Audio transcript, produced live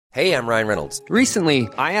Hey, I'm Ryan Reynolds. Recently,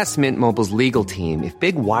 I asked Mint Mobile's legal team if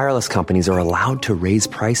big wireless companies are allowed to raise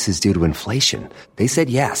prices due to inflation. They said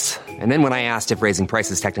yes. And then when I asked if raising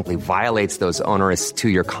prices technically violates those onerous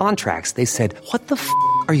two-year contracts, they said, "What the f***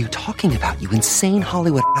 are you talking about, you insane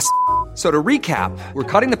Hollywood ass?" So to recap, we're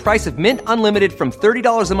cutting the price of Mint Unlimited from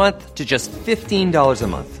 $30 a month to just $15 a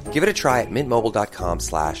month. Give it a try at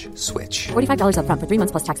mintmobile.com/switch. $45 up front for 3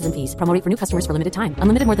 months plus taxes and fees. Promo rate for new customers for limited time.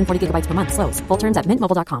 Unlimited more than 40 gigabytes per month. Slows full terms at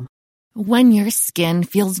mintmobile.com. When your skin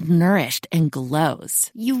feels nourished and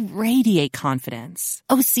glows, you radiate confidence.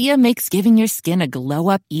 Osea makes giving your skin a glow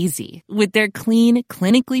up easy with their clean,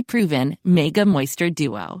 clinically proven Mega Moisture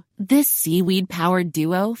Duo. This seaweed-powered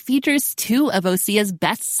duo features two of Osea's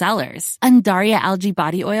best sellers, Undaria Algae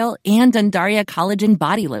Body Oil and Undaria Collagen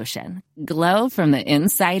Body Lotion. Glow from the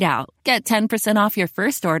inside out. Get 10% off your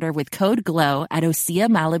first order with code GLOW at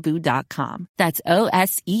OseaMalibu.com. That's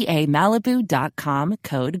OSEA Malibu.com,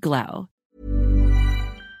 code GLOW.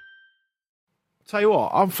 Tell you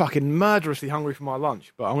what, I'm fucking murderously hungry for my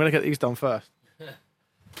lunch, but I'm going to get these done first. What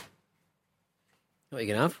are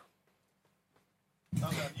you going to have?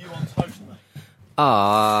 You on toast, mate?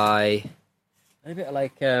 I had a bit of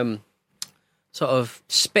like sort of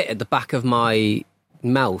spit at the back of my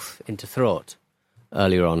mouth into throat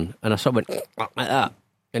earlier on, and I sort of went like that,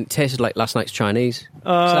 and it tasted like last night's Chinese. So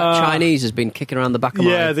that Chinese has been kicking around the back of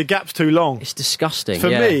my... Yeah, the gap's too long. It's disgusting. For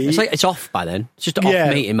me... It's like it's off by then. It's just off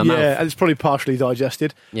meat in my mouth. Yeah, and it's probably partially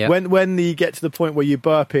digested. Yeah. When you get to the point where you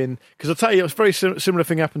burp in... Because I'll tell you, it's a very similar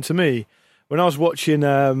thing happened to me. When I was watching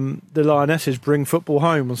the Lionesses bring football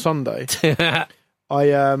home on Sunday, I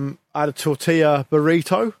had a tortilla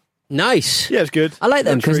burrito. Nice. Yeah, it's good. I like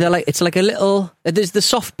them because they're like, it's like a little, there's the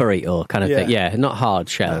soft burrito kind of thing. Yeah, not hard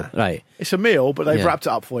shell. Right. It's a meal, but they've wrapped it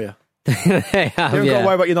up for you. They have, you haven't got to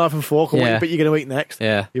worry about your knife and fork or what you're going to eat next.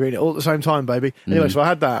 Yeah. You're eating it all at the same time, baby. Anyway, so I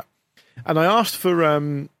had that. And I asked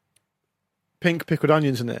for pink pickled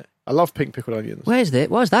onions in it. I love pink pickled onions. Where's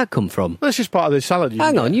that come from? Well, it's just part of the salad.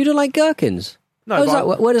 Hang on, you don't like gherkins? No,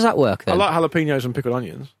 where does that work then? I like jalapenos and pickled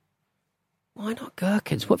onions. Why not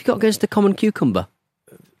gherkins? What have you got against the common cucumber?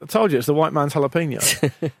 I told you, it's the white man's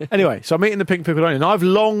jalapeno. Anyway, so I'm eating the pink pickled onion. I've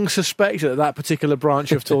long suspected that particular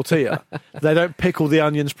branch of tortilla, they don't pickle the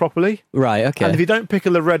onions properly. Right, okay. And if you don't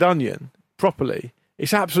pickle the red onion properly,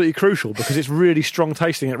 it's absolutely crucial because it's really strong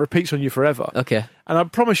tasting. It repeats on you forever. Okay. And I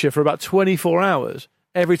promise you, for about 24 hours,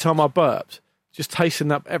 every time I burped, just tasting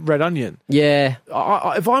that red onion. Yeah.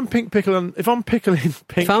 If I'm pickling pickled onion.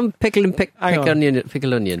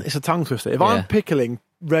 It's a tongue twister. If I'm pickling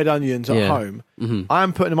red onions at home, I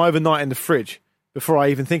am putting them overnight in the fridge before I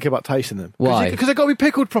even think about tasting them. Why? Because they've got to be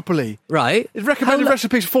pickled properly. Right. It's recommended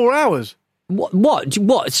recipes 4 hours. What?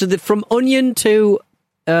 So from onion to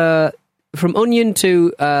jar,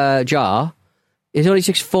 it only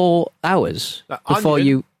takes 4 hours before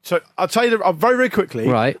you. So I'll tell you very, very quickly.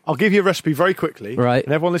 Right. I'll give you a recipe very quickly. Right.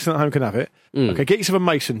 And everyone listening at home can have it. Okay. Get yourself a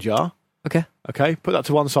mason jar. Okay. Okay. Put that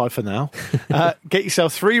to one side for now. Get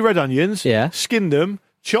yourself 3 red onions. Yeah. Skin them.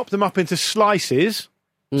 Chop them up into slices.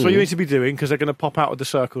 That's what you need to be doing because they're going to pop out of the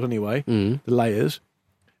circles anyway. The layers.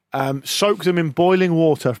 Soak them in boiling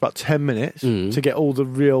water for about 10 minutes to get all the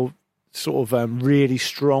real sort of really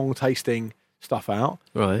strong tasting stuff out.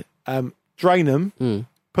 Right. Drain them.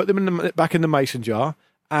 Put them back in the mason jar.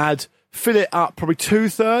 Fill it up probably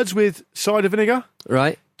 2/3 with cider vinegar.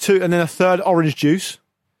 Right. And then 1/3 orange juice.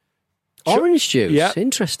 Orange juice? Yeah.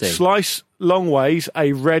 Interesting. Slice long ways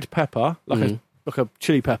a red pepper, like a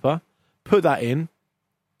chili pepper. Put that in.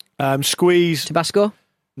 Squeeze... Tabasco?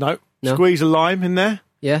 No. Squeeze a lime in there.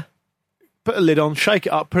 Yeah. Put a lid on, shake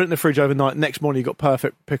it up, put it in the fridge overnight. Next morning, you've got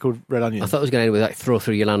perfect pickled red onions. I thought it was going to end with like throw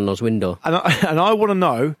through your landlord's window. And I want to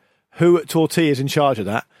know who at Tortilla is in charge of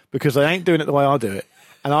that because they ain't doing it the way I do it.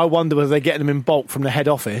 And I wonder whether they're getting them in bulk from the head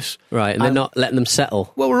office. Right, and they're not letting them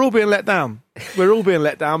settle. Well, we're all being let down. We're all being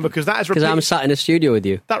let down because that is repeated. Because I'm sat in a studio with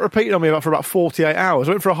you. That repeated on me for about 48 hours.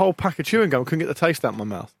 I went for a whole pack of chewing gum, couldn't get the taste out of my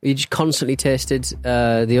mouth. You just constantly tasted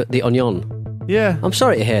the onion. Yeah. I'm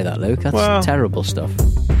sorry to hear that, Luke. That's terrible stuff.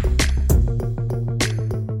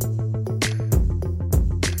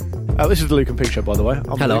 This is the Luke and Pete Show, by the way.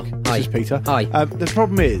 I'm Hello. Luke. Hi. This is Peter. Hi. The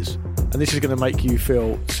problem is, and this is going to make you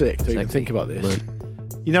feel sick to even think about this. Right.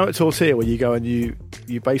 You know at Tortilla where you go and you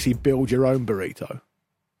basically build your own burrito?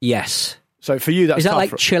 Yes. So for you, that's is that tough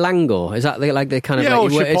like chilango? Is that like the kind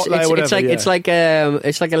of it's like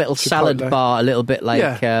it's like a little salad bar, a little bit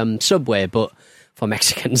like Subway, but for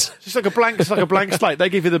Mexicans. It's like a blank slate. They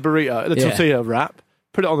give you the burrito, the tortilla wrap,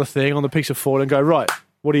 put it on the thing on the piece of foil, and go right.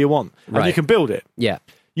 What do you want? And you can build it. Yeah.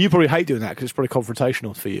 You probably hate doing that because it's probably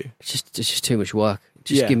confrontational for you. It's just too much work.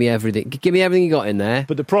 Just give me everything. Give me everything you got in there.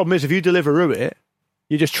 But the problem is, if you Deliveroo it,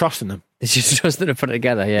 you're just trusting them. It's just trusting to put it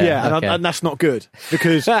together, yeah. Yeah, okay. and that's not good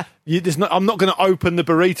because I'm not going to open the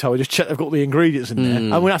burrito and just check they've got the ingredients in there. I'm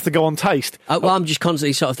going to have to go on taste. Well, I'm just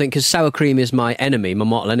constantly sort of thinking, because sour cream is my enemy, my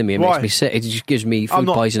mortal enemy. It makes me sick. It just gives me food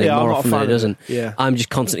poisoning more often than it doesn't. Yeah. I'm just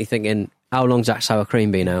constantly thinking, how long's that sour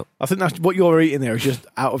cream been out? I think that's what you're eating there is just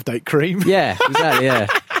out of date cream. Yeah, exactly. Yeah.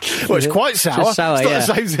 Well, it's quite sour. It's sour, it's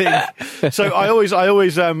not the same thing. So I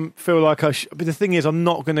always feel like but the thing is, I'm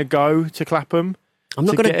not going to go to Clapham. I'm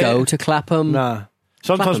not going to go to Clapham. Nah.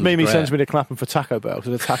 Sometimes Clapham's Mimi great. sends me to Clapham for Taco Bell because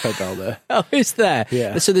there's a Taco Bell there. Oh, is there?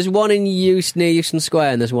 Yeah. So there's one in near Euston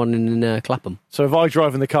Square and there's one in Clapham. So if I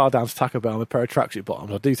drive in the car down to Taco Bell with a pair of tracksuit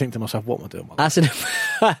bottoms, I do think to myself, what am I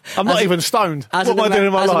doing? I'm not even stoned. What am I doing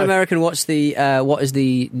in my life? As life? an American, what is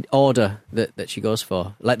the order that she goes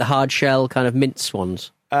for? Like the hard shell kind of mince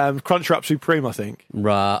ones? Crunchwrap Supreme, I think.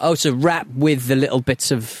 Right. Oh, so wrap with the little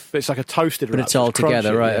bits of... But it's like a toasted wrap. But it's all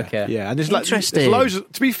together, crunchy, right, yeah. okay. Yeah, and there's interesting. There's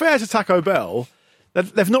loads to be fair to Taco Bell,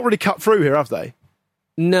 they've not really cut through here, have they?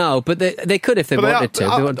 No, but they could if they wanted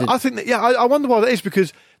to. I think that, I wonder why that is,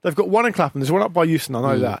 because they've got one in Clapham, there's one up by Euston, I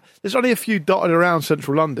know that. There's only a few dotted around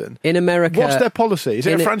central London. In America... What's their policy? Is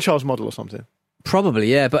it a franchise model or something? Probably,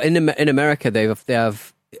 yeah. But in America, they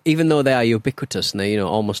have, even though they are ubiquitous and they're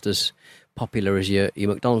almost as popular as your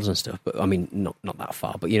McDonald's and stuff, but I mean, not that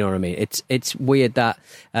far. But you know what I mean. It's weird that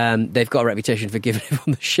they've got a reputation for giving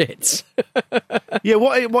everyone the shits. Yeah,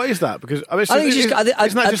 what is that? Because I mean, isn't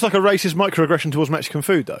that just like a racist microaggression towards Mexican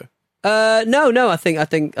food, though? No. I think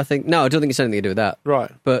no. I don't think it's anything to do with that. Right.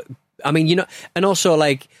 But I mean, and also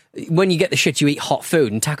like when you get the shit, you eat hot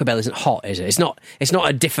food, and Taco Bell isn't hot, is it? It's not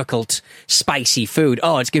a difficult spicy food.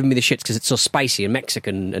 Oh, it's giving me the shits because it's so spicy and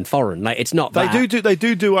Mexican and foreign. Like it's not. They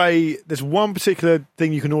do there's one particular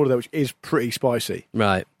thing you can order there which is pretty spicy,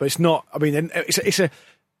 right? But it's not. I mean, it's a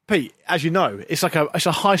Pete, as you know, it's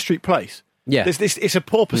a high street place. Yeah, it's a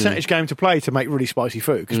poor percentage game to play to make really spicy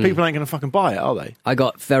food because people ain't going to fucking buy it, are they? I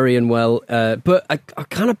got very unwell, but I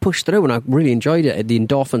kind of pushed through and I really enjoyed it. The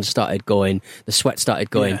endorphins started going, the sweat started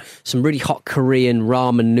going. Yeah. Some really hot Korean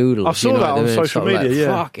ramen noodles. I saw that on social media. Yeah,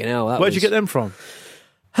 fucking hell. Where'd you get them from?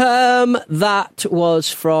 That was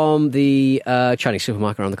from the Chinese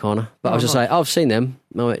supermarket around the corner. But I was just like, I've seen them.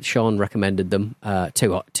 No, Sean recommended them.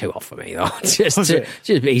 Too hot for me though.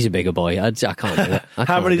 He's a bigger boy. I can't do it.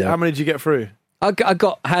 How many did you get through? I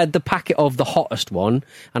had the packet of the hottest one,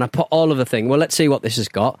 and I put all of the thing. Well, let's see what this has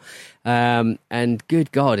got. And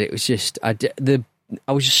good God, it was just I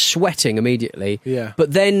was just sweating immediately. Yeah.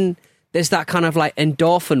 But then there's that kind of like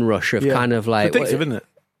endorphin rush of kind of like addictive, isn't it?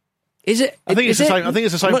 Is it? I think it's the same. I think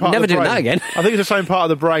it's the same part. Never of the doing brain. that again. I think it's the same part of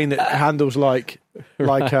the brain that handles like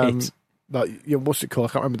Right. what's it called?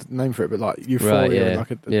 I can't remember the name for it, but like euphoria and like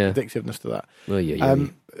addictiveness to that. Well,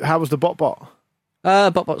 how was the bot?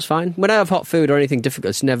 Bot's fine. When I have hot food or anything difficult,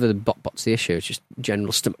 it's never the bot's the issue. It's just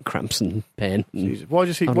general stomach cramps and pain. Jesus. Why'd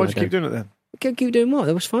you keep doing it then? Keep doing what?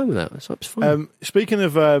 That was fine with that. It was fine. Speaking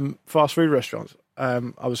of fast food restaurants,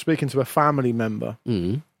 I was speaking to a family member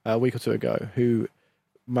a week or two ago who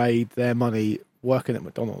made their money working at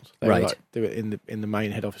McDonald's. They right. do it in the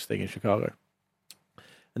main head office thing in Chicago.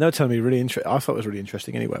 And they were telling me I thought it was really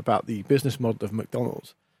interesting anyway, about the business model of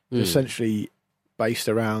McDonald's. Essentially based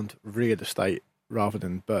around real estate rather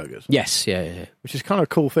than burgers. Yes, yeah. Which is kind of a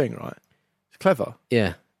cool thing, right? It's clever.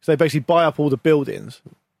 Yeah. So they basically buy up all the buildings.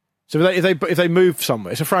 So if they move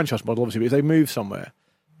somewhere, it's a franchise model obviously, but if they move somewhere,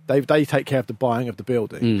 they take care of the buying of the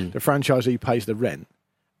building. The franchisee pays the rent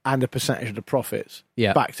and a percentage of the profits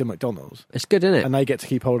back to McDonald's. It's good, isn't it? And they get to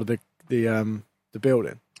keep hold of the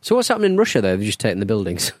building. So what's happening in Russia, though? They've just taken the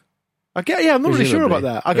buildings. I'm not really sure about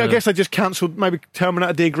that. I guess they just cancelled, maybe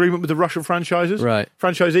terminated the agreement with the Russian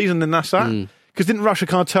franchisees, and then that's that. Because didn't Russia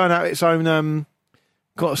kind of turn out its own,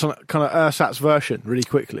 got some kind of ersatz version really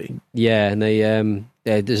quickly? Yeah, and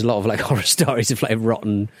there's a lot of like horror stories of like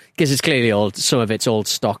rotten, because it's clearly old. Some of it's old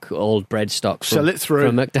stock, old bread stock. Sell it through.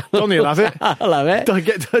 From McDonald's. Donnie will have it. I love it.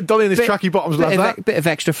 Donnie and his tracky bottoms love that. Bit of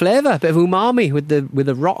extra flavour, bit of umami with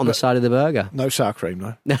the rot on the side of the burger. No sour cream,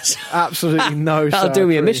 though. Absolutely no. That'll do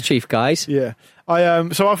me a mischief, guys. Yeah,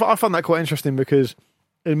 so I found that quite interesting because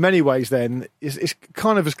in many ways, then it's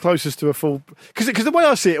kind of as close as to a full. Because the way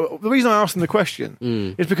I see it, the reason I asked them the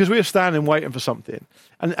question is because we were standing waiting for something,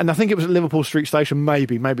 and I think it was at Liverpool Street Station.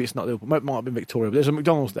 Maybe it's not Liverpool. It might have been Victoria, but there's a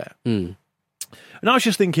McDonald's there. And I was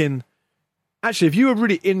just thinking, actually, if you were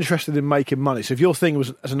really interested in making money, so if your thing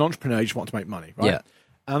was as an entrepreneur, you just want to make money, right? Yeah.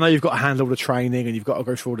 And I know you've got to handle the training and you've got to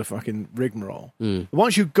go through all the fucking rigmarole. But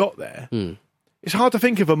once you got there, it's hard to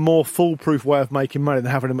think of a more foolproof way of making money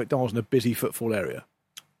than having a McDonald's in a busy footfall area.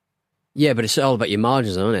 Yeah, but it's all about your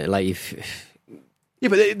margins, isn't it? Like, Yeah,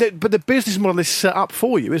 but the business model is set up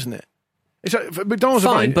for you, isn't it? It's like, McDonald's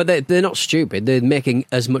fine, but they're not stupid. They're making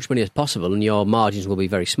as much money as possible, and your margins will be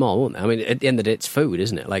very small, won't they? I mean, at the end of the day, it's food,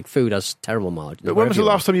 isn't it? Like, food has terrible margins. But when was the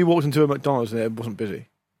last time you walked into a McDonald's and it wasn't busy?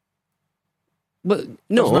 But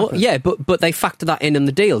no, yeah, but they factor that in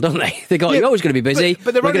the deal, don't they? They go, you're always going to be busy.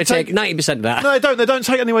 But we're going to take 90% of that. No, they don't. They don't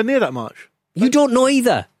take anywhere near that much. You don't know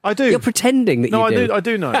either. I do. You're pretending that you do. No, I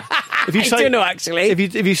do know. If you I do know, actually.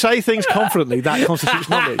 If you say things confidently, that constitutes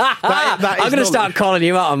knowledge. That is I'm going to start calling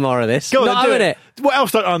you out on more of this. Go on, not having it. What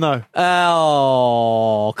else don't I know?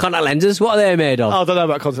 Oh, contact lenses. What are they made of? I don't know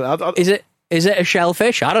about contact. Is it a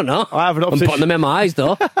shellfish? I don't know. I'm putting them in my eyes,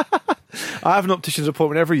 though. I have an optician's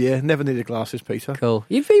appointment every year. Never needed glasses, Peter. Cool.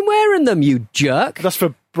 You've been wearing them, you jerk. That's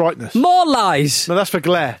for brightness. More lies. No, that's for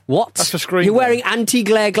glare. What? That's for screen. You're wearing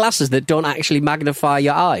anti-glare glasses that don't actually magnify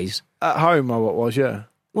your eyes. At home, I was, yeah.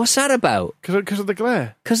 What's that about? Because of the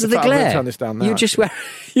glare. Because of the glare. glare. I'm going to turn this down now.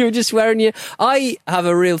 You were just wearing your... I have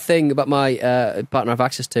a real thing about my partner I have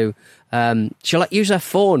access to. She'll use her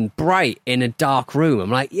phone bright in a dark room.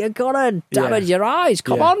 I'm like, you gotta damage your eyes.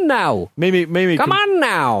 Come on now. Mimi, come on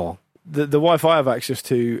now. The Wi-Fi I have access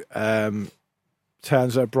to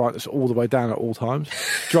turns her brightness all the way down at all times.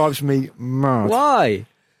 Drives me mad. Why?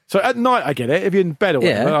 So at night I get it. If you're in bed or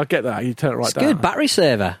whatever, I get that. You turn it right down. It's good battery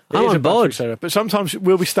saver. I'm on board. But sometimes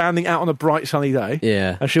we'll be standing out on a bright sunny day.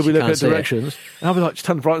 Yeah. And she'll be looking at directions. And I'll be like, just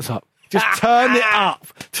turn the brightness up. Just turn it up.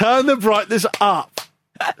 Turn the brightness up.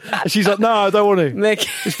 And she's like, no, I don't want to.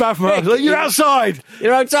 It's bad for my eyes. Like, you're outside.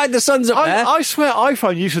 You're outside, the sun's up there. I swear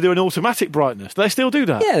iPhone used to do an automatic brightness. Do they still do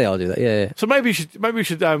that? Yeah, they all do that, yeah. So maybe we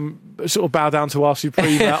should sort of bow down to our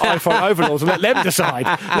supreme iPhone overlords and let them decide.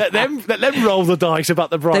 Let them roll the dice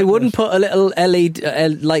about the brightness. They wouldn't put a little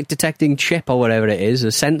LED light detecting chip or whatever it is,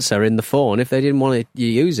 a sensor in the phone, if they didn't want to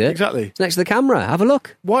use it. Exactly. It's next to the camera. Have a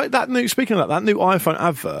look. Speaking of that new iPhone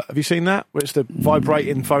advert, have you seen that? Where it's the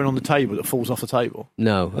vibrating phone on the table that falls off the table?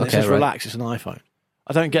 No. And it says relax, it's an iPhone.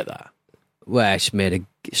 I don't get that. Well, it's made of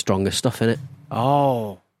stronger stuff in it.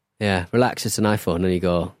 Oh. Yeah, relax, it's an iPhone. And you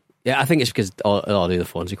go, yeah, I think it's because all the other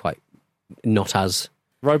phones are quite not as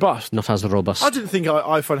robust. Not as robust. I didn't think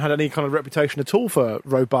iPhone had any kind of reputation at all for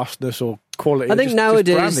robustness or quality. I think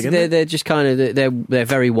nowadays they're just kind of they're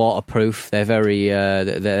very waterproof. They're very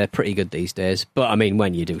they're pretty good these days. But I mean,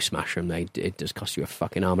 when you do smash them, it does cost you a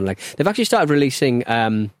fucking arm and leg. They've actually started releasing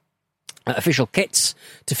official kits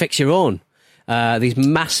to fix your own. These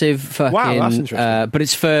massive fucking... Wow, that's interesting. But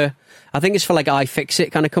it's for... I think it's for like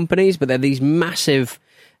iFixit kind of companies, but they're these massive...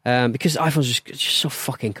 because iPhones are just so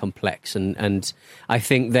fucking complex, and I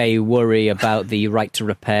think they worry about the right to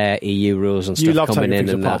repair EU rules and stuff coming in.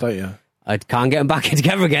 And apart, don't you? I can't get them back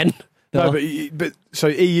together again. No, but so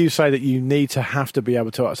EU say that you need to have to be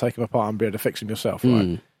able to take them apart and be able to fix them yourself,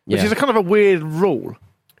 right? Which is a kind of a weird rule.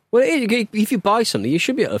 Well, if you buy something, you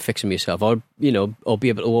should be able to fix them yourself, or be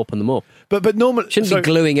able to open them up. But normally, shouldn't be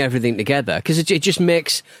gluing everything together, because it just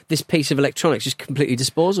makes this piece of electronics just completely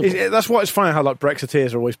disposable. That's why it's funny how like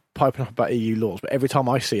Brexiteers are always piping up about EU laws, but every time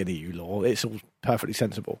I see an EU law, it's all perfectly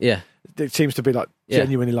sensible. Yeah, it seems to be like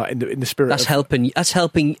genuinely like in the spirit. That's helping. That's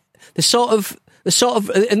helping. The sort of,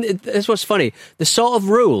 and that's what's funny. The sort of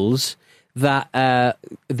rules that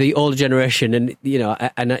the older generation, and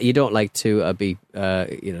you don't like to be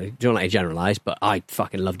you don't like to generalise, but I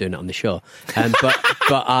fucking love doing it on the show. But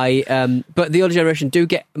the older generation do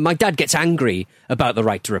get. My dad gets angry about the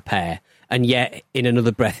right to repair, and yet in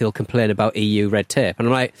another breath he'll complain about EU red tape, and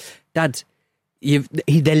I'm like, Dad, they're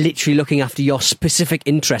literally looking after your specific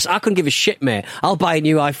interests. I couldn't give a shit, mate. I'll buy a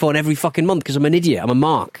new iPhone every fucking month because I'm an idiot. I'm a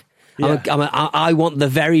mark. Yeah. I want the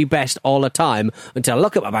very best all the time until I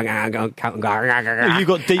look at my bank account and go,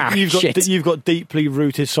 you've got deeply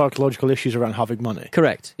rooted psychological issues around having money.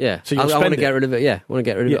 Correct. Yeah. So I want to get rid of it. Yeah. I want to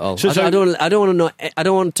get rid of it all. So I don't want to know. I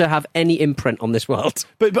don't want to have any imprint on this world.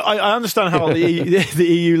 But I understand how the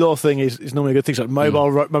EU law thing is normally good things like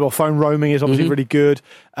mobile phone roaming is obviously really good.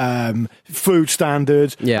 Food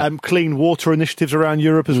standards. Yeah. Clean water initiatives around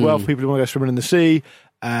Europe as well for people who want to go swimming in the sea.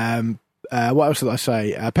 What else did I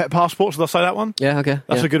say? Pet passports, did I say that one? Yeah, okay.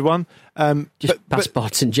 That's a good one.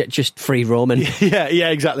 Passports and just free roaming. Yeah,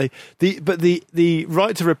 exactly. The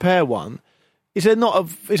right to repair one, is there not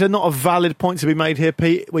a valid point to be made here,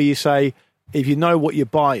 Pete, where you say, if you know what you're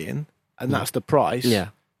buying, and that's the price,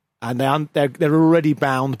 and they're already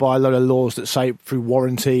bound by a lot of laws that say through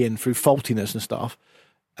warranty and through faultiness and stuff,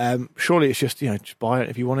 surely it's just buy it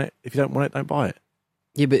if you want it. If you don't want it, don't buy it.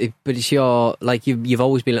 Yeah, but it's your, like, you've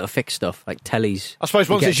always been able to fix stuff, like tellies. I suppose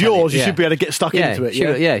once it's yours, you should be able to get stuck into it.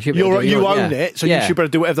 You own it, so you should be able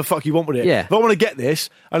to do whatever the fuck you want with it. Yeah. If I want to get this,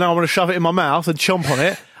 and I want to shove it in my mouth and chomp on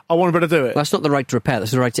it, I want to be able to do it. That's not the right to repair,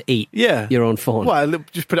 that's the right to eat your own phone. Well,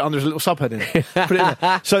 just put it under a little subhead in it. Put it in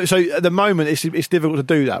there. So at the moment, it's difficult to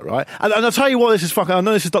do that, right? And I'll tell you what, this is fucking... I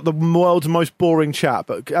know this is not the world's most boring chat,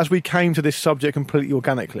 but as we came to this subject completely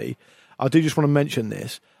organically, I do just want to mention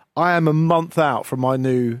this. I am a month out from my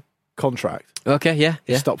new contract. Okay, yeah.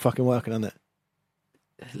 It stopped fucking working, hasn't it?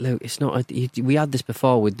 Luke, it's not... we had this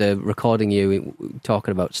before with the recording you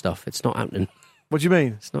talking about stuff. It's not happening. What do you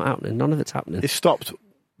mean? It's not happening. None of it's happening. It stopped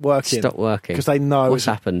working. Stop working because they know what's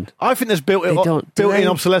happened. I think there's built-in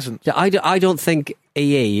obsolescence. I don't think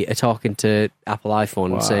EE are talking to Apple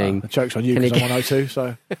iPhone saying the joke's on you because I'm on O2,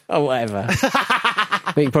 so or whatever.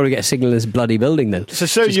 I think you can probably get a signal in this bloody building then. So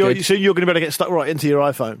soon you're going to be able to get stuck right into your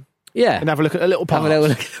iPhone. Yeah, and have a look at a little parts. Have a little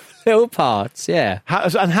look at little parts. Yeah.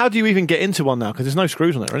 How do you even get into one now? Because there's no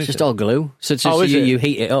screws on it or anything. It's just all glue. So it's just you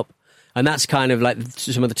heat it up. And that's kind of like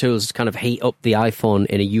some of the tools kind of heat up the iPhone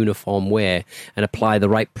in a uniform way and apply the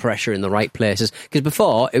right pressure in the right places. Because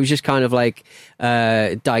before, it was just kind of like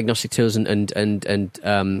diagnostic tools and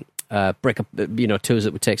break up, tools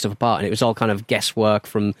that would take stuff apart. And it was all kind of guesswork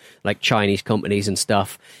from like Chinese companies and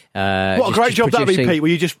stuff. What a great job that'd be, Pete,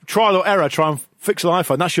 where you just trial or error, try and fix an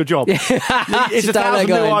iPhone. That's your job. It's 1,000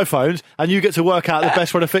 new iPhones, and you get to work out the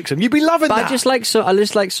best way to fix them. You'd be loving that. I just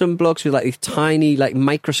like some blokes with like these tiny like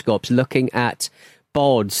microscopes looking at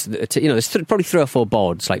boards. There's probably 3 or 4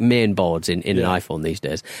 boards, like main boards in an iPhone these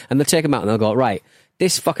days, and they'll take them out and they'll go, right,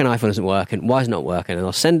 this fucking iPhone isn't working. Why is it not working? And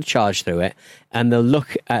they'll send a charge through it, and they'll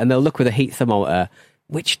look with a heat thermometer.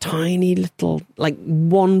 Which tiny little, like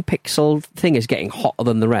 1 pixel thing is getting hotter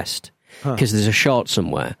than the rest because there's a short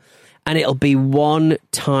somewhere. And it'll be one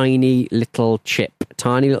tiny little chip,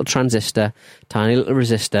 tiny little transistor, tiny little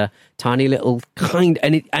resistor, tiny little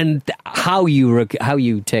and how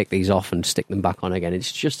you take these off and stick them back on again.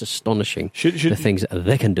 It's just astonishing the things that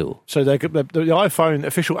they can do. So the iPhone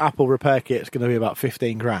official Apple repair kit is going to be about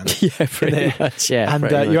 15 grand. Yeah, pretty much. Yeah, and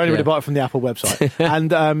you're only going to buy it from the Apple website.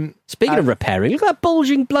 And speaking of repairing, look at that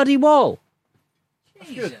bulging bloody wall.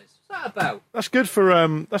 Jesus, what's that about? That's good for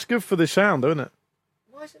the sound, isn't it?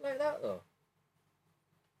 Why is it like that, though?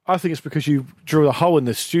 I think it's because you drew a hole in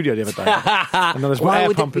the studio the other day. And there's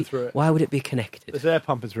air pumping through it. Why would it be connected? There's air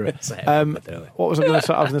pumping through it. What was I going to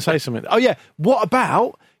say? I was going to say something. Oh, yeah. What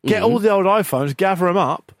about get all the old iPhones, gather them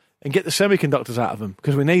up, and get the semiconductors out of them?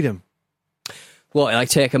 Because we need them. What, like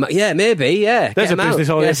take them out? Yeah, maybe, yeah. There's a business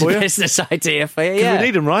idea for you. There's a business idea for you, yeah. We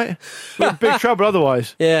need them, right? We're in big trouble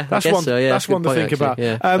otherwise. Yeah, that's one. So, yeah. That's one to think about.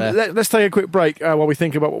 Yeah, let's take a quick break while we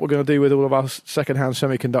think about what we're going to do with all of our second-hand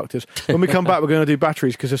semiconductors. When we come back, we're going to do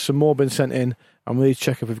batteries because there's some more been sent in, and we need to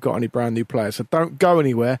check if we've got any brand new players. So don't go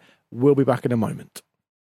anywhere. We'll be back in a moment.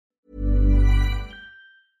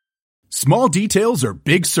 Small details are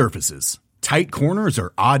big surfaces. Tight corners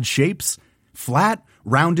are odd shapes. Flat,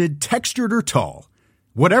 rounded, textured, or tall.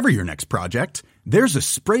 Whatever your next project, there's a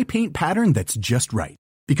spray paint pattern that's just right.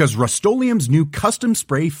 Because Rust-Oleum's new Custom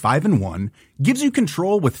Spray 5-in-1 gives you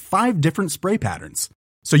control with 5 different spray patterns.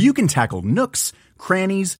 So you can tackle nooks,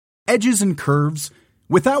 crannies, edges, and curves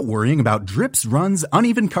without worrying about drips, runs,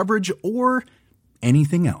 uneven coverage, or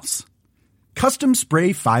anything else. Custom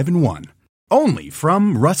Spray 5-in-1. Only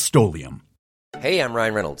from Rust-Oleum. Hey, I'm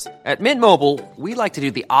Ryan Reynolds. At Mint Mobile, we like to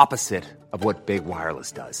do the opposite of what Big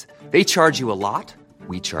Wireless does. They charge you a lot,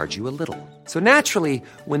 we charge you a little. So naturally,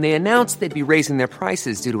 when they announced they'd be raising their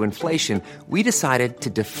prices due to inflation, we decided to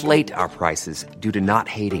deflate our prices due to not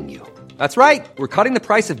hating you. That's right. We're cutting the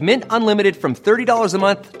price of Mint Unlimited from $30 a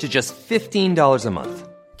month to just $15 a month.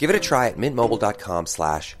 Give it a try at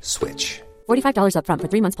mintmobile.com/switch. $45 up front for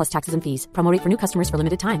 3 months plus taxes and fees. Promo rate for new customers for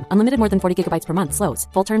limited time. Unlimited more than 40 gigabytes per month. Slows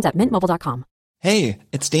full terms at mintmobile.com. Hey,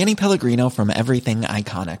 it's Danny Pellegrino from Everything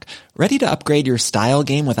Iconic. Ready to upgrade your style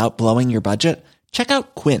game without blowing your budget? Check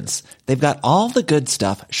out Quince. They've got all the good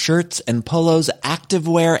stuff, shirts and polos,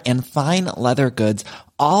 activewear, and fine leather goods,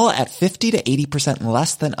 all at 50 to 80%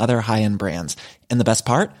 less than other high-end brands. And the best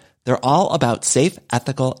part? They're all about safe,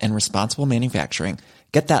 ethical, and responsible manufacturing.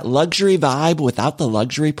 Get that luxury vibe without the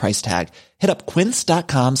luxury price tag. Hit up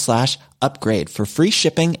quince.com/upgrade for free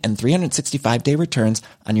shipping and 365-day returns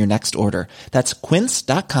on your next order. That's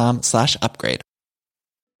quince.com/upgrade.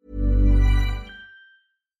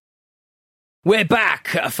 We're back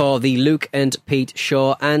for the Luke and Pete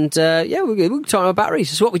show, and we're talking about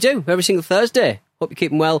batteries. It's what we do every single Thursday. Hope you're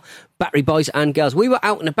keeping well, battery boys and girls. We were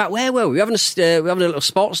out and about. Where were we? We were having a little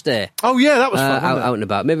sports day. Oh yeah, that was fun. Out and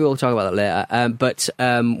about. Maybe we'll talk about that later. But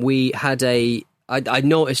we had I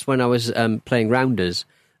noticed when I was playing rounders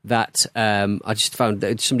that I just found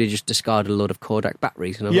that somebody just discarded a load of Kodak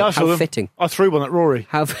batteries, and I was like, how fitting. I threw one at Rory.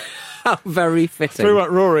 How very fitting. Threw one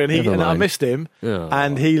at Rory, and I missed him,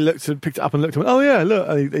 and he picked it up and looked and went, oh yeah, look,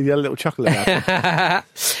 and he had a little chuckle about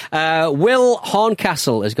it. Will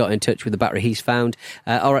Horncastle has got in touch with the battery he's found.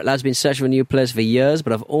 All right, lads, been searching for new players for years,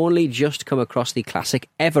 but I've only just come across the classic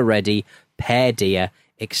Ever Ready, Pear Deer,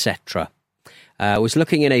 etc. I was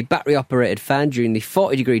looking in a battery-operated fan during the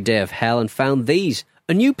 40-degree day of hell and found these.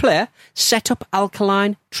 A new player, Setup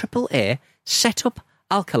Alkaline AAA, Setup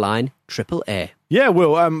Alkaline AAA. Yeah,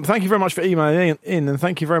 Will, thank you very much for emailing in, and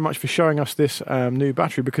thank you very much for showing us this new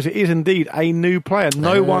battery, because it is indeed a new player.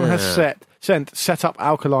 No one has sent Setup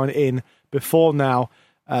Alkaline in before now.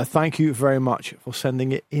 Thank you very much for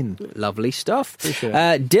sending it in. Lovely stuff.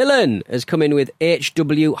 Dylan has come in with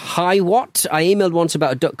HW High Watt. I emailed once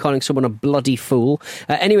about a duck calling someone a bloody fool.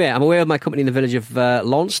 Anyway, I'm aware of my company in the village of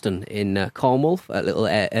Launceston in Cornwall, a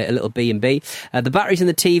little B&B. The batteries in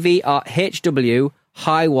the TV are HW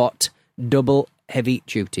High Watt double heavy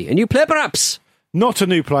duty. A new player, perhaps? Not a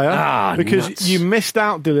new player, because nuts. you missed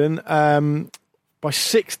out, Dylan, by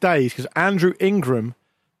 6 days, because Andrew Ingram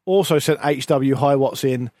also sent HW High Watts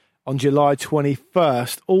in on July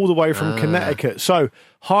 21st, all the way from Connecticut. So,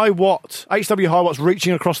 HW High Watts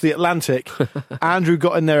reaching across the Atlantic. Andrew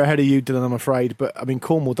got in there ahead of you, Dylan, I'm afraid. But, I mean,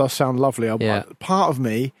 Cornwall does sound lovely. Part of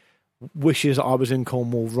me wishes I was in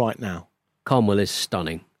Cornwall right now. Cornwall is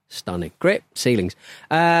stunning. Stunning. Great ceilings.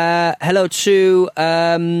 Hello to,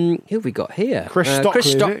 who have we got here? Chris Stockley.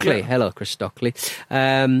 Chris Stockley. Yeah. Hello, Chris Stockley.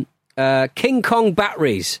 King Kong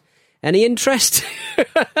batteries. Any interest?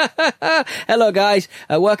 Hello, guys.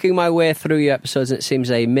 Working my way through your episodes, and it seems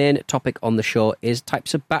a main topic on the show is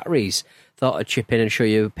types of batteries. Thought I'd chip in and show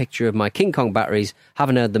you a picture of my King Kong batteries.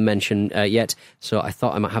 Haven't heard them mentioned yet, so I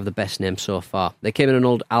thought I might have the best name so far. They came in an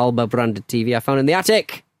old Alba branded TV I found in the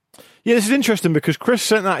attic. Yeah, this is interesting because Chris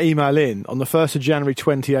sent that email in on the 1st of January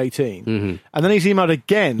 2018, and then he's emailed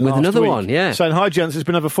again with another one, saying, hi, gents, it's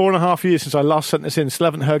been over 4.5 years since I last sent this in. Still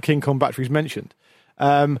haven't heard King Kong batteries mentioned.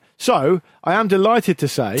 So I am delighted to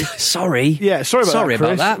say... Sorry. Yeah, sorry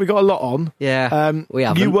about that. We got a lot on. Yeah, we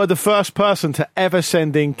haven't. You were the first person to ever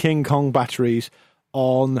send in King Kong batteries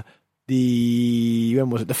on when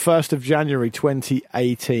was it? The 1st of January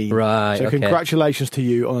 2018. Right, so congratulations to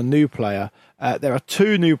you on a new player. There are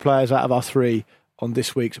 2 new players out of our 3 on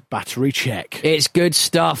this week's battery check. It's good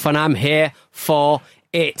stuff, and I'm here for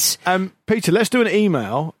it. Peter, let's do an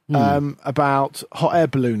email about hot air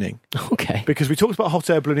ballooning. Okay. Because we talked about hot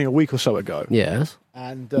air ballooning a week or so ago. Yes.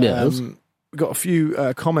 And we got a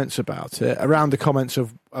few comments about it. Around the comments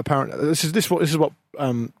of apparently this is what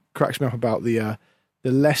cracks me up about the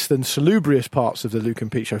less than salubrious parts of the Luke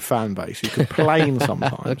and Pete Show fan base who complain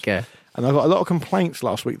sometimes. Okay. And I got a lot of complaints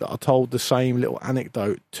last week that I told the same little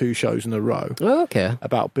anecdote 2 shows in a row. Oh, okay.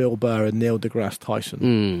 About Bill Burr and Neil deGrasse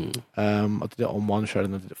Tyson. I did it on one show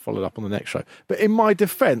and I did it followed up on the next show. But in my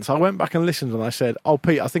defence, I went back and listened and I said, oh,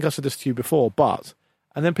 Pete, I think I said this to you before, but...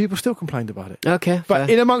 And then people still complained about it. Okay. But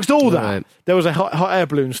in amongst all that, there was a hot air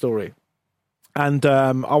balloon story. And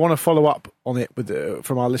I want to follow up on it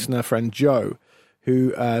from our listener friend Joe,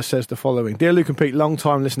 who says the following. Dear Luke and Pete,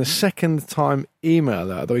 long-time listener, second-time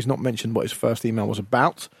emailer, though he's not mentioned what his first email was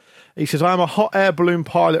about. He says, I am a hot air balloon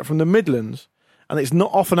pilot from the Midlands, and it's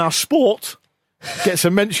not often our sport gets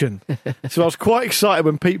a mention. So I was quite excited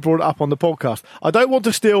when Pete brought it up on the podcast. I don't want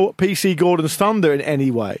to steal PC Gordon's thunder in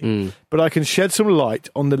any way, but I can shed some light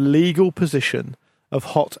on the legal position of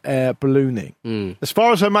hot air ballooning. As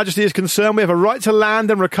far as Her Majesty is concerned, we have a right to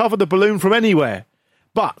land and recover the balloon from anywhere.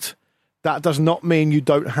 But... that does not mean you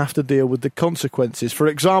don't have to deal with the consequences. For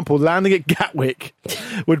example, landing at Gatwick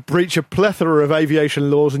would breach a plethora of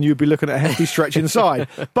aviation laws and you'd be looking at a hefty stretch inside.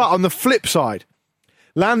 But on the flip side,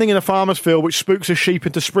 landing in a farmer's field which spooks a sheep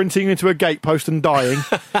into sprinting into a gatepost and dying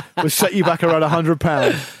would set you back around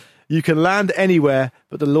 £100. You can land anywhere,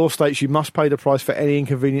 but the law states you must pay the price for any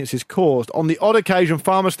inconveniences caused. On the odd occasion,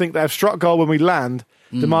 farmers think they have struck gold when we land,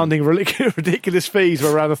 demanding ridiculous fees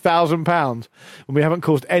of around £1,000 when we haven't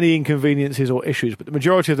caused any inconveniences or issues. But the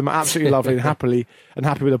majority of them are absolutely lovely and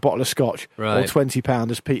happy with a bottle of scotch or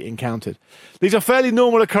 £20, as Pete encountered. These are fairly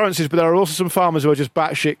normal occurrences, but there are also some farmers who are just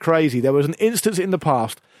batshit crazy. There was an instance in the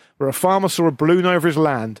past where a farmer saw a balloon over his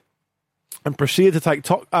land and proceeded to take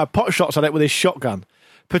pot shots at it with his shotgun.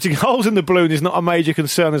 Putting holes in the balloon is not a major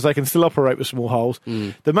concern as they can still operate with small holes.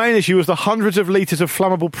 The main issue was the hundreds of litres of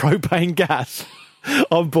flammable propane gas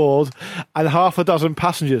on board and half a dozen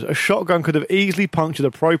passengers. A shotgun could have easily punctured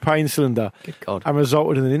a propane cylinder and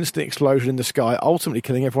resulted in an instant explosion in the sky, ultimately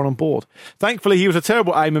killing everyone on board. Thankfully, he was a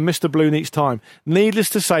terrible aim and missed the balloon each time. Needless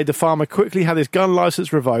to say, the farmer quickly had his gun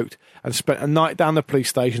licence revoked and spent a night down the police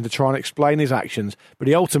station to try and explain his actions, but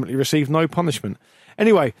he ultimately received no punishment.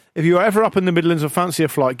 Anyway, if you're ever up in the Midlands and fancy a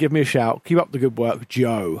flight, give me a shout. Keep up the good work,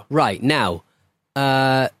 Joe. Right, now,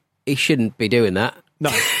 he shouldn't be doing that. No,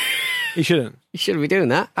 he shouldn't. He shouldn't be doing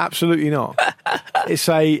that. Absolutely not. It's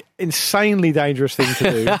a insanely dangerous thing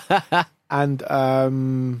to do. And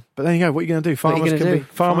but then you go, what are you going to do?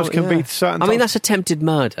 Farmers can be certain. I mean, that's attempted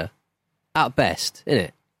murder at best, isn't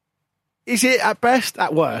it? Is it at best?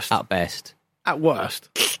 At worst? At best. At worst.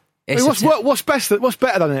 I mean, what's best? What's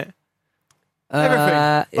better than it?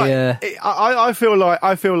 Everything. Yeah. I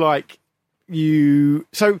feel like you.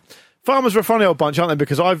 So farmers are a funny old bunch, aren't they?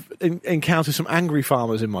 Because I've encountered some angry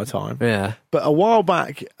farmers in my time. Yeah. But a while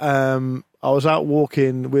back, I was out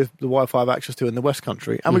walking with the Wi-Fi I have access to in the West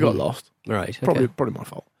Country, and we got lost. Right. Okay. Probably my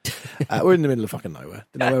fault. We're in the middle of fucking nowhere.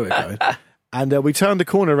 Didn't know where we were going. And we turned the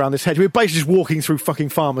corner around this hedge. We were basically just walking through fucking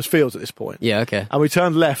farmers' fields at this point. Yeah. Okay. And we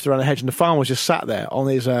turned left around the hedge, and the farmer was just sat there on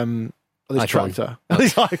his tractor. On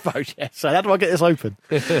his iPhone, yeah. So how do I get this open?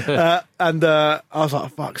 And I was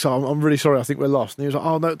like, fuck, so I'm really sorry, I think we're lost. And he was like,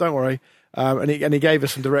 oh, no, don't worry. And he gave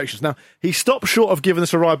us some directions. Now, he stopped short of giving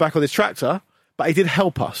us a ride back on his tractor, but he did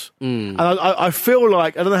help us. And I feel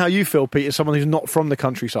like, I don't know how you feel, Pete, as someone who's not from the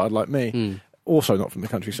countryside like me, also not from the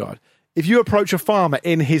countryside. If you approach a farmer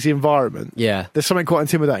in his environment, there's something quite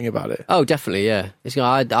intimidating about it. Oh, definitely, yeah. It's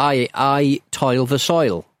I toil the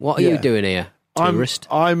soil. What are you doing here? Tourist.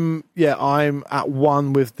 I'm at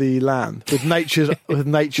one with the land, with nature's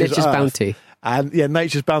nature's bounty. And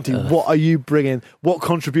nature's bounty. What are you bringing? What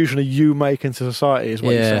contribution are you making to society? Is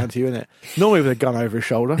what you're saying to you, isn't it? Normally with a gun over his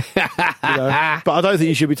shoulder, but I don't think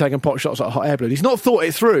you should be taking pot shots at a hot air balloon. He's not thought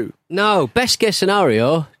it through. No, best case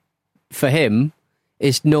scenario for him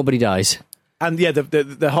is nobody dies. And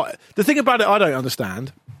the thing about it I don't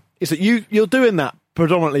understand is that you're doing that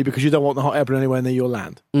predominantly because you don't want the hot air balloon anywhere near your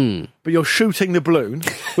land. But you're shooting the balloon,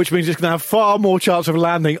 which means it's going to have far more chance of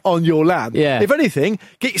landing on your land. Yeah. If anything,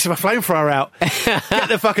 get yourself a flamethrower out. Get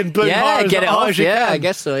the fucking balloon high get it off. As you can. I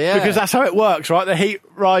guess so, yeah. Because that's how it works, right?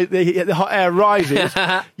 The hot air rises.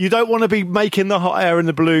 You don't want to be making the hot air in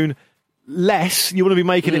the balloon less. You want to be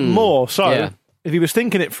making it more. So if he was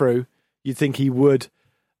thinking it through, you'd think he would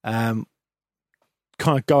kind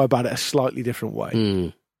of go about it a slightly different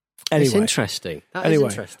way. Anyway. It's interesting. That is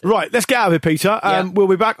interesting. Right, let's get out of here, Peter. We'll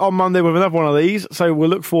be back on Monday with another one of these, so we'll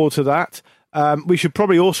look forward to that. We should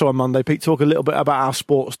probably also on Monday, Pete, talk a little bit about our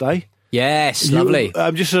sports day. Yes, lovely.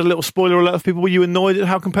 Just as a little spoiler alert for people, were you annoyed at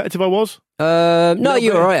how competitive I was? No,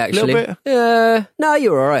 you were all right, actually. A little bit? No,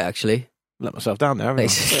 you were all right, actually. Let myself down there, haven't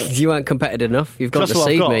I? You weren't competitive enough. You've got to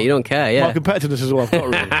see me. You don't care, yeah. My competitiveness is all I've got,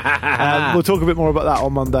 really. We'll talk a bit more about that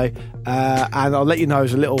on Monday. And I'll let you know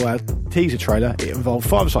as a little teaser trailer. It involved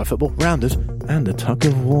five-a-side football, rounders, and a tug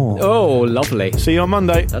of war. Oh, lovely. See you on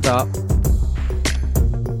Monday. Ta-ta.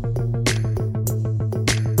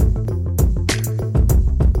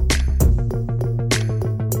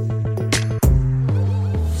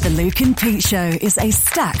 The Luke and Pete Show is a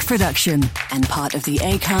Stack production and part of the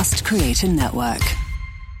Acast Creator Network.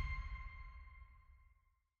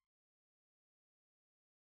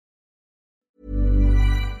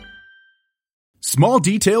 Small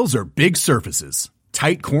details are big surfaces.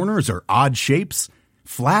 Tight corners are odd shapes.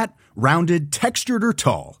 Flat, rounded, textured, or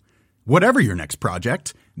tall. Whatever your next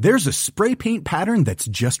project, there's a spray paint pattern that's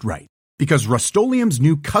just right. Because Rust-Oleum's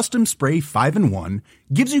new Custom Spray 5-in-1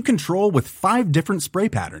 gives you control with 5 different spray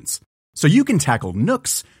patterns. So you can tackle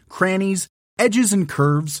nooks, crannies, edges, and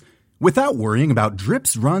curves without worrying about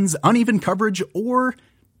drips, runs, uneven coverage, or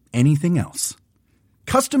anything else.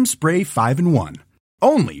 Custom Spray 5-in-1.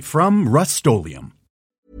 Only from Rust-Oleum.